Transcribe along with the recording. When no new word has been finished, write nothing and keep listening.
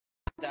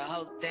The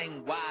whole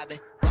thing wobbin',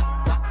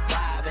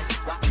 wobbin',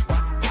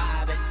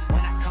 wobbin'.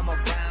 When I come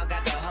around,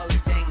 got the whole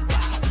thing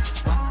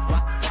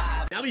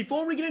wobbin'. Now,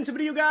 before we get into the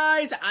video,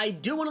 guys, I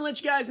do want to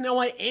let you guys know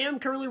I am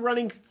currently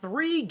running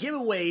 3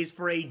 giveaways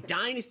for a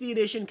Dynasty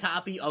Edition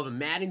copy of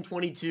Madden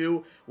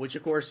 22, which,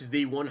 of course, is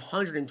the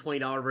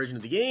 $120 version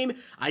of the game.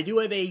 I do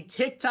have a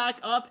TikTok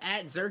up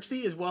at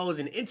Zirksee, as well as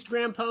an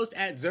Instagram post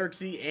at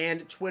Zirksee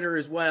and Twitter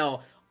as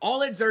well,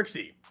 all at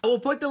Zirksee. I will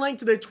put the link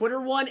to the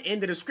Twitter one in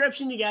the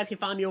description. You guys can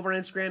find me over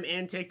on Instagram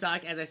and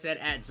TikTok, as I said,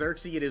 at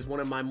Zirksee. It is one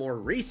of my more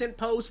recent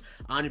posts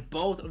on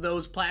both of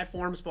those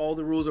platforms. Follow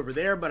the rules over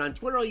there. But on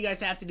Twitter, all you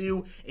guys have to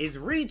do is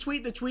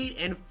retweet the tweet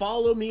and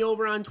follow me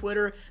over on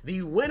Twitter.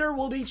 The winner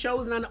will be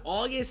chosen on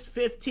August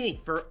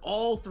 15th for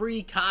all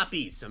 3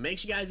 copies. So make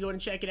sure you guys go and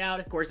check it out.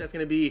 Of course, that's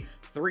going to be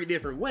 3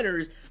 different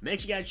winners.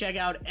 Make sure you guys check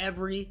out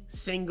every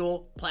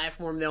single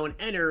platform, though, and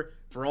enter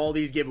for all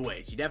these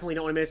giveaways. You definitely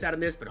don't want to miss out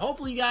on this, but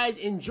hopefully you guys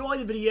enjoy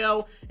the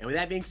video. And with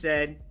that being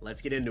said,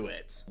 let's get into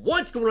it.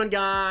 What's going on,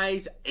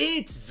 guys?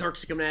 It's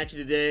Zirksee coming at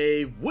you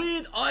today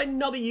with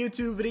another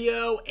YouTube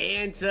video.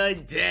 And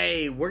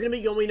today we're going to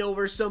be going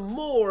over some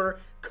more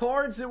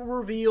cards that were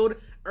revealed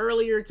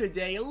earlier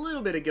today, a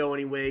little bit ago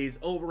anyways,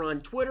 over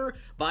on Twitter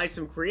by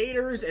some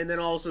creators and then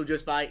also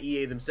just by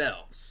EA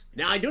themselves.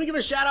 Now, I do want to give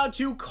a shout out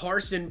to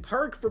Carson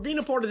Perk for being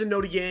a part of the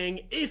Noti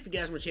Gang. If you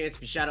guys want a chance to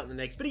be shout out in the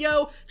next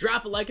video,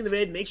 drop a like in the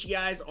vid, make sure you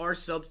guys are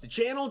subs to the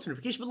channel, turn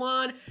notification bell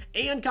on,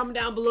 and comment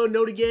down below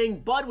Noti Gang.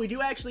 But we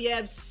do actually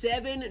have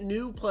 7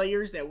 new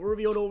players that were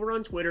revealed over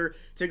on Twitter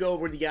to go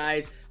over with you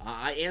guys.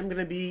 I am going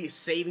to be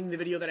saving the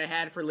video that I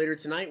had for later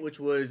tonight, which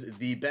was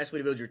the best way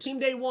to build your team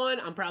day 1.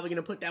 I'm probably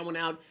going to put that one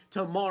out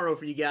tomorrow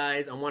for you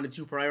guys. I wanted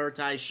to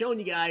prioritize showing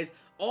you guys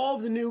all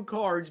of the new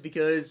cards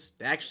because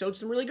they actually showed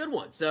some really good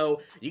ones.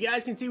 So you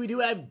guys can see we do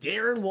have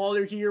Darren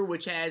Waller here,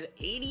 which has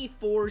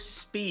 84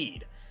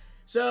 speed.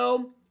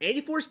 So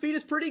 84 speed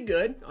is pretty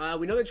good.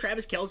 We know that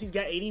Travis Kelce's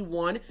got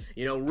 81.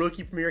 You know,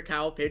 rookie premier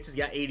Kyle Pitts has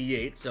got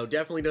 88, so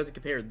definitely doesn't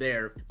compare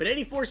there. But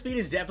 84 speed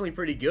is definitely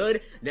pretty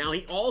good. Now,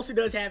 he also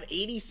does have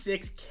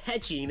 86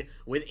 catching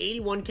with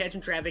 81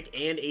 catching traffic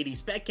and 80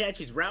 spec catch.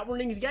 His route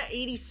running, he's got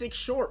 86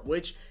 short,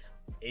 which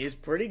is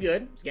pretty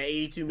good. He's got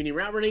 82 mini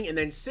route running and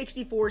then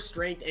 64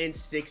 strength and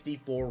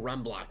 64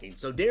 run blocking.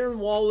 So Darren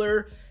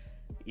Waller,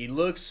 he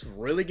looks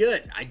really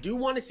good. I do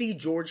want to see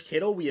George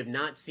Kittle. We have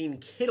not seen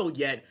Kittle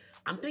yet.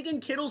 I'm thinking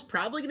Kittle's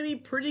probably going to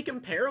be pretty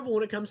comparable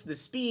when it comes to the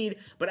speed,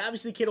 but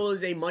obviously Kittle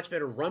is a much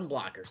better run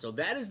blocker. So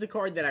that is the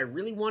card that I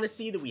really want to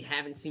see that we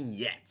haven't seen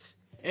yet.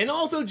 And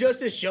also, just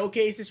to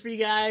showcase this for you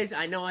guys,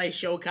 I know I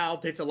show Kyle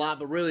Pitts a lot,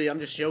 but really I'm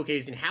just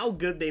showcasing how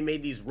good they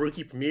made these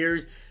rookie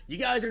premieres. You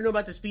guys already know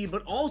about the speed,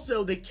 but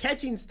also the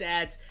catching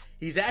stats.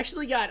 He's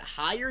actually got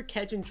higher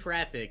catching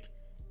traffic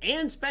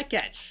and spec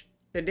catch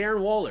than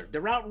Darren Waller. The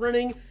route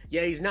running,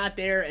 yeah, he's not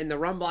there, and the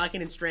run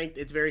blocking and strength,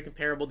 it's very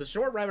comparable. The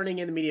short route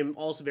running and the medium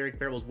also very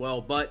comparable as well,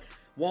 but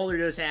Waller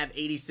does have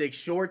 86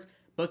 shorts.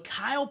 But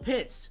Kyle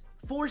Pitts,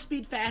 4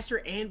 speed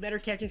faster and better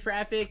catching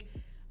traffic.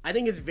 I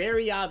think it's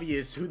very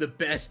obvious who the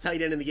best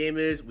tight end in the game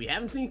is. We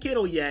haven't seen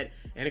Kittle yet,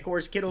 and of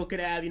course Kittle could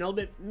have, you know, a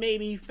bit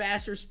maybe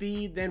faster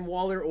speed than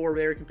Waller or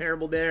very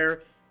comparable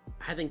there.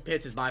 I think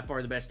Pitts is by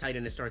far the best tight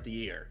end to start the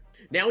year.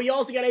 Now, we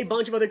also got a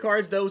bunch of other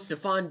cards, though.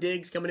 Stephon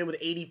Diggs coming in with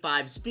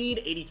 85 speed,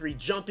 83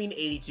 jumping,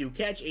 82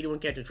 catch, 81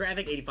 catch in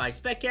traffic, 85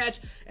 spec catch.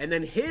 And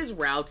then his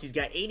routes, he's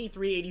got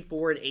 83,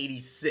 84, and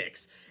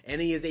 86. And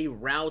he is a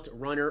route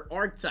runner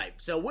archetype.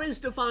 So with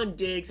Stephon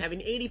Diggs having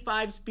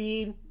 85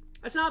 speed,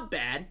 that's not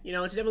bad. You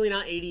know, it's definitely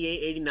not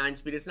 88, 89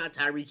 speed. It's not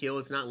Tyreek Hill.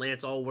 It's not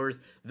Lance Allworth,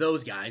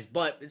 those guys.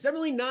 But it's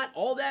definitely not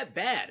all that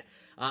bad.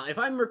 If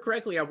I remember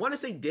correctly, I want to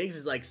say Diggs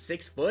is like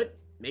 6 foot.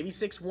 Maybe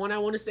 6'1", I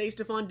want to say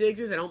Stephon Diggs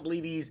is. I don't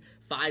believe he's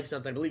 5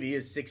 something. I believe he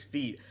is 6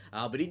 feet.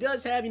 But he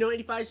does have, you know,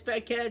 85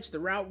 spec catch, the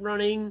route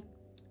running.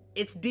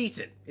 It's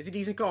decent. It's a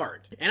decent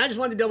card. And I just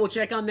wanted to double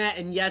check on that.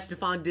 And yes,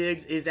 Stephon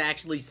Diggs is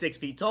actually 6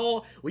 feet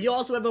tall. We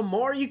also have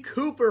Amari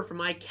Cooper for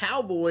my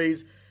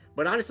Cowboys.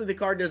 But honestly, the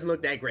card doesn't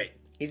look that great.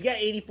 He's got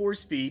 84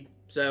 speed.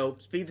 So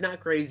speed's not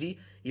crazy.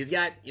 He's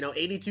got, you know,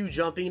 82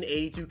 jumping,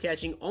 82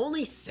 catching,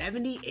 only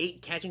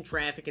 78 catching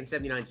traffic and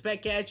 79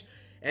 spec catch.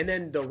 And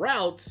then the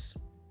routes,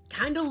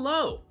 kind of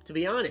low, to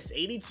be honest,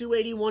 82,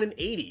 81, and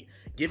 80.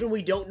 Given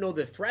we don't know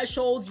the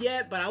thresholds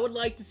yet, but I would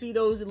like to see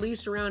those at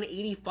least around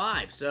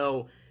 85.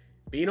 So,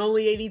 being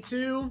only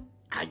 82,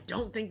 I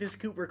don't think this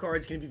Cooper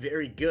card is going to be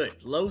very good.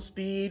 Low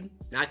speed,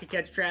 not going to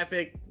catch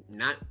traffic,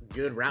 not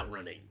good route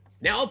running.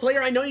 Now, a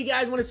player I know you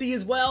guys want to see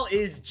as well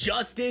is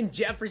Justin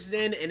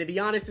Jefferson, and to be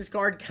honest, this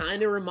card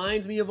kind of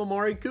reminds me of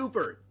Amari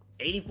Cooper.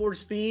 84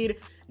 speed,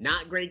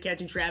 not great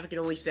catching traffic, and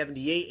only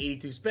 78,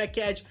 82 spec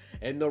catch,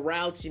 and the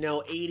routes, you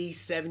know, 80,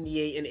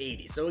 78, and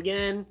 80. So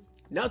again,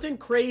 nothing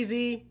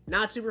crazy,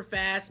 not super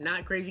fast,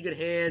 not crazy good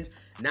hands,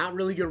 not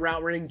really good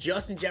route running.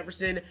 Justin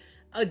Jefferson,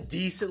 a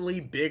decently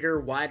bigger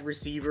wide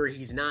receiver.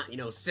 He's not, you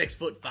know,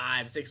 6'5",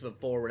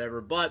 6'4",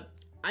 whatever, but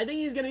I think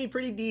he's going to be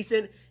pretty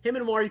decent. Him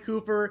and Amari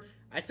Cooper,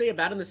 I'd say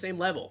about on the same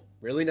level.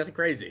 Really nothing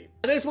crazy.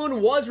 This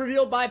one was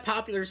revealed by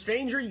Popular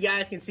Stranger. You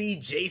guys can see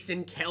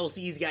Jason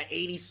Kelsey's got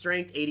 80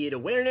 strength, 88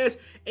 awareness,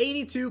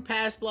 82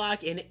 pass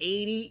block, and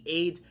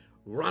 88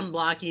 run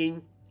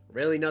blocking.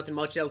 Really nothing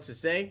much else to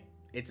say.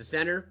 It's a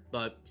center,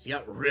 but he's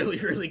got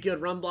really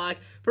good run block.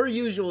 Per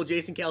usual,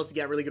 Jason Kelsey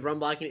got really good run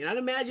blocking, and I'd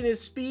imagine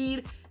his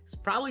speed is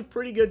probably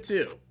pretty good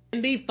too.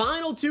 And the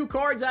final two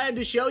cards I had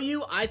to show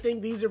you, I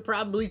think these are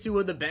probably two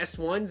of the best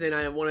ones,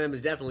 and one of them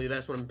is definitely the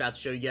best one I'm about to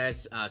show you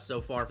guys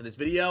so far for this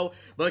video.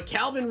 But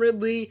Calvin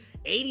Ridley,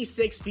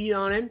 86 speed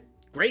on him.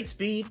 Great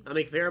speed. I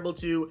mean, comparable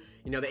to,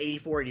 you know, the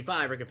 84,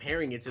 85, or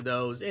comparing it to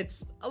those,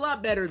 it's a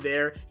lot better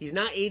there. He's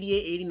not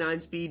 88, 89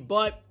 speed,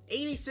 but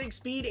 86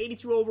 speed,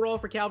 82 overall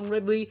for Calvin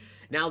Ridley.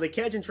 Now, the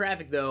catch in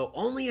traffic, though,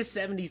 only a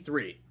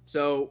 73.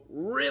 So,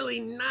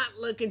 really not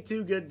looking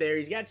too good there.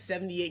 He's got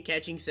 78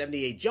 catching,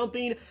 78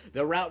 jumping.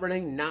 The route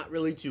running, not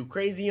really too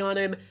crazy on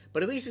him,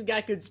 but at least he's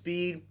got good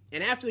speed.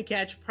 And after the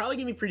catch, probably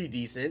gonna be pretty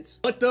decent.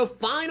 But the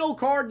final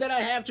card that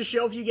I have to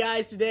show for you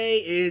guys today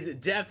is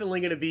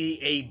definitely gonna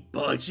be a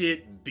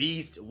budget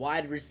beast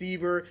wide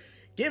receiver.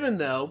 Given,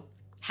 though,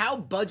 how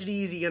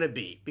budgety is he gonna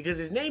be? Because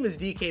his name is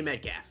DK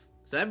Metcalf.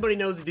 So everybody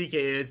knows who DK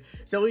is.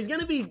 So he's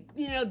going to be,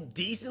 you know,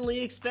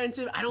 decently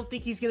expensive. I don't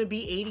think he's going to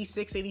be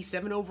 86,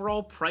 87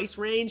 overall price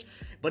range,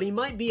 but he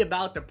might be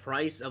about the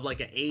price of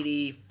like an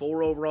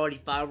 84 overall,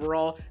 85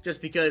 overall,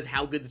 just because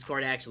how good this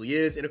card actually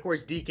is. And of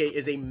course, DK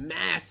is a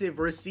massive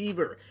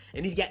receiver,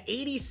 and he's got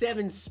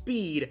 87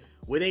 speed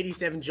with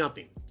 87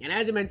 jumping. And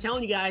as I've been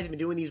telling you guys, I've been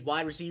doing these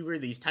wide receiver,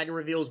 these tight end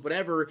reveals,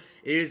 whatever,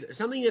 is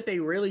something that they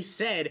really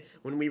said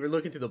when we were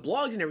looking through the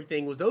blogs and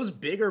everything was those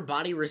bigger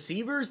body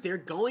receivers, they're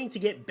going to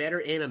get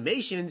better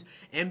animations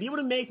and be able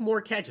to make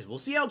more catches. We'll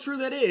see how true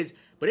that is,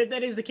 but if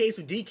that is the case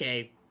with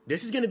DK,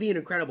 this is going to be an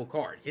incredible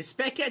card. His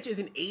spec catch is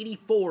an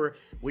 84,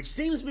 which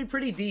seems to be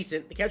pretty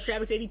decent. The catch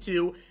traffic's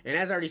 82, and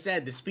as I already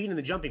said, the speed and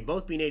the jumping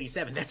both being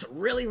 87. That's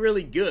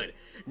really good.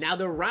 Now,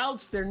 the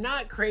routes, they're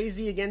not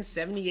crazy against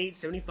 78,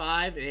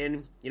 75,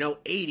 and, you know,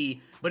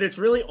 80, but it's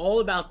really all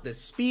about the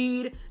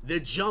speed, the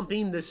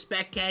jumping, the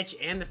spec catch,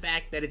 and the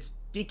fact that it's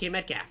DK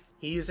Metcalf.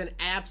 He is an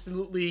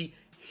absolutely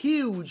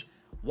huge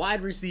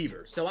wide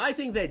receiver. So I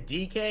think that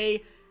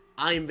DK,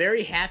 I am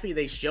very happy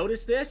they showed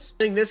us this.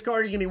 I think this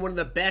card is going to be one of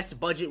the best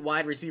budget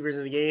wide receivers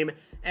in the game.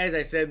 As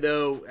I said,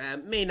 though,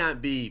 may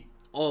not be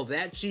all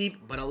that cheap,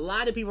 but a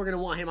lot of people are going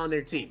to want him on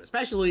their team,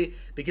 especially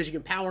because you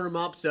can power him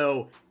up,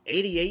 so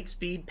 88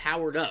 speed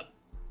powered up.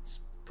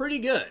 It's pretty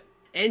good.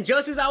 And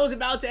just as I was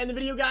about to end the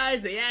video,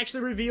 guys, they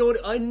actually revealed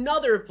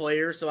another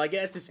player, so I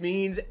guess this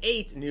means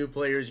 8 new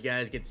players you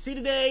guys get to see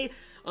today.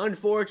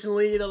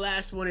 Unfortunately, the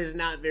last one is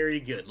not very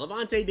good.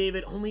 Lavonte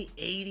David, only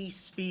 80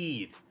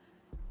 speed.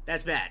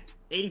 That's bad.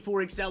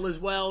 84 excel as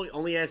well,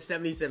 only has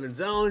 77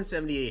 zone,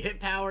 78 hit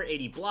power,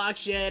 80 block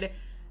shed.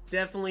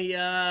 Definitely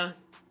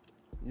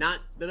not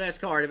the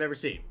best card I've ever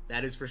seen,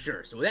 that is for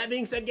sure. So with that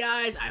being said,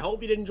 guys, I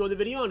hope you did enjoy the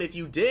video, and if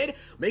you did,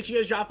 make sure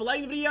you guys drop a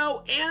like in the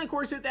video, and of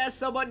course hit that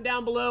sub button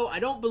down below. I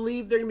don't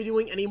believe they're going to be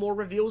doing any more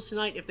reveals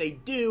tonight. If they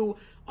do,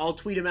 I'll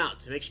tweet them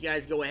out. So make sure you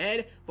guys go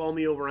ahead, follow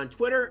me over on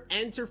Twitter,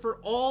 enter for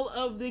all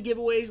of the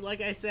giveaways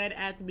like I said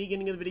at the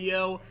beginning of the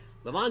video.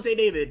 Lavonte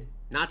David,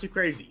 not too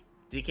crazy.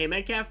 DK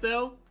Metcalf,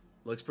 though,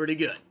 looks pretty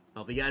good.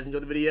 Hope you guys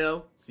enjoyed the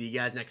video. See you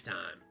guys next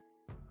time.